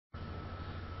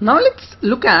Now let's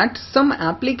look at some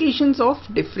applications of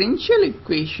differential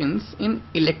equations in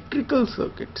electrical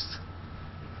circuits.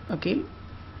 Okay,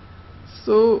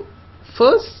 so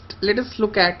first let us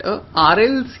look at a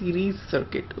RL series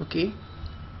circuit. Okay,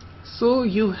 so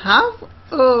you have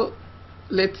a,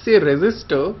 let's say,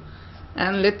 resistor,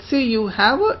 and let's say you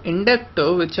have an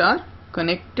inductor which are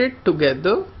connected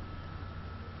together,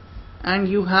 and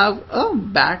you have a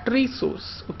battery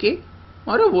source, okay,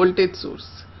 or a voltage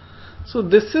source. So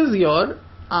this is your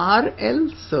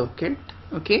RL circuit.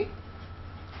 Okay,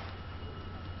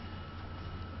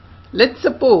 let's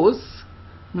suppose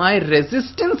my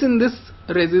resistance in this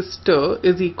resistor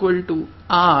is equal to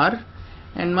R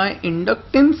and my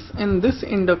inductance in this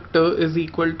inductor is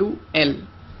equal to L.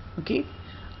 Okay,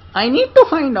 I need to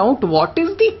find out what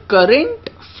is the current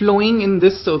flowing in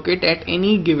this circuit at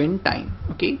any given time.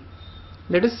 Okay,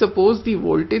 let us suppose the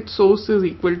voltage source is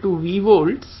equal to V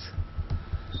volts.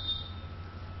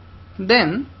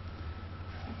 Then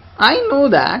I know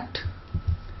that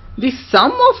the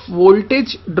sum of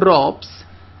voltage drops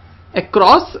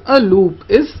across a loop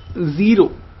is 0,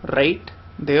 right?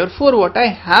 Therefore what I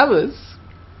have is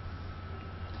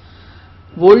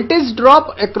voltage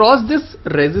drop across this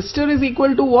resistor is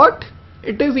equal to what?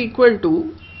 It is equal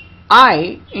to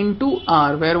I into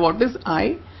R, where what is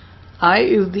I? I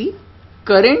is the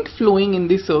current flowing in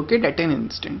the circuit at an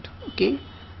instant. Okay,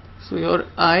 so your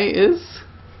I is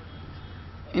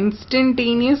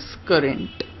instantaneous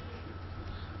current.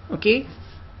 Okay,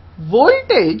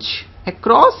 voltage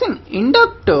across an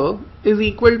inductor is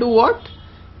equal to what?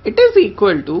 It is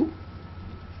equal to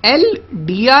L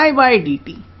di by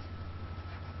dt.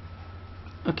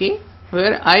 Okay,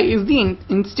 where I is the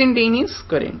instantaneous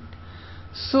current.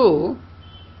 So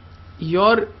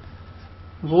your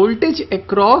voltage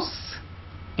across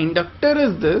inductor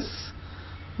is this,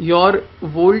 your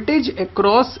voltage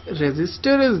across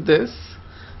resistor is this.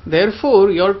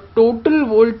 Therefore your total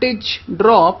voltage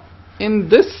drop in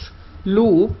this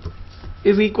loop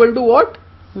is equal to what?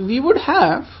 We would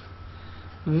have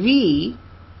V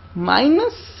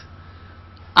minus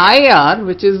IR,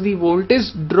 which is the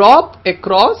voltage drop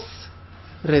across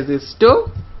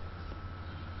resistor,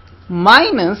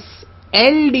 minus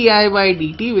L di by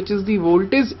dt, which is the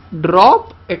voltage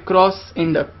drop across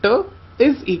inductor,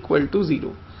 is equal to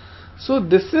 0. So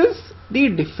this is the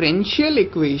differential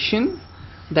equation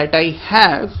that I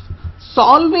have.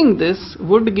 Solving this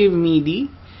would give me the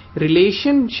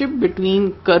relationship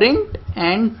between current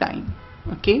and time.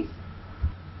 Okay,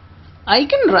 I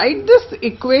can write this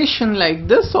equation like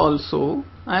this also.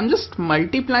 I am just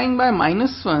multiplying by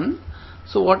 -1.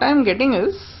 So what I am getting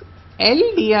is L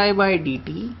di by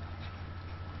dt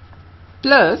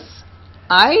plus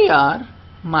IR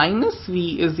minus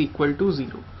V is equal to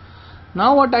 0.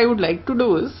 Now what I would like to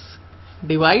do is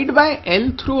divide by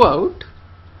L throughout.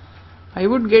 I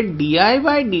would get di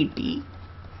by dt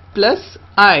plus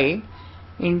I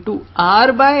into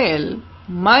R by L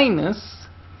minus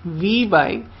V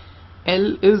by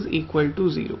L is equal to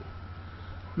 0.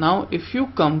 Now if you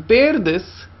compare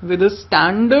this with a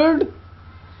standard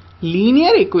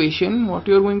linear equation, what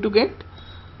you are going to get?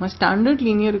 My standard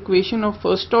linear equation of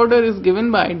first order is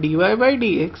given by dy by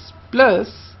dx plus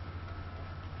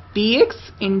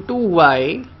dx into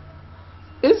y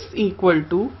is equal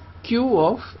to q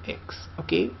of x.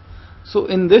 Okay, so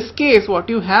in this case what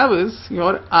you have is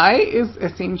your I is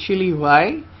essentially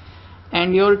y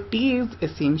and your t is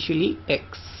essentially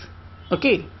x.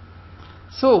 Okay,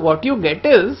 so what you get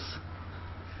is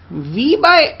V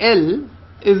by L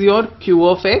is your q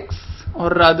of x, or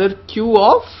rather q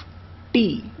of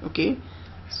t. Okay,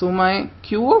 so my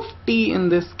q of t in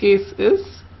this case is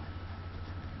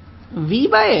V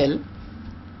by L.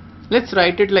 Let's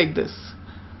write it like this.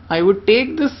 I would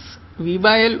take this V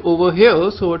by L over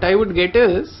here, so what I would get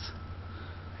is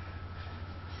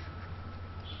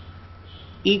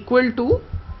equal to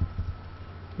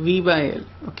V by L.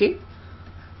 Okay,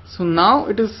 so now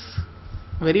it is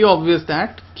very obvious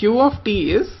that q of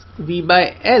t is V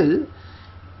by L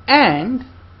and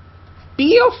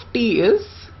P of t is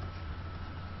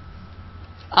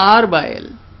R by L.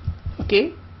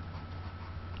 Okay,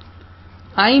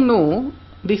 I know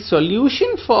the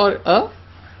solution for a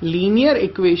linear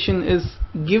equation is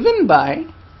given by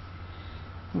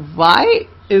y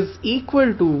is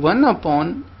equal to 1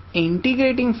 upon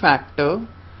integrating factor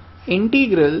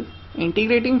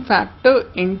integrating factor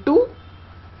into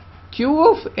q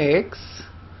of x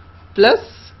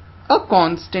plus a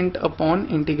constant upon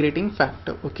integrating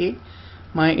factor. Okay,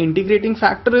 my integrating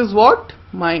factor is what?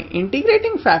 My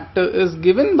integrating factor is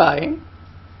given by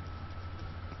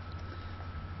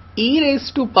e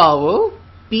raised to power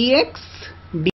px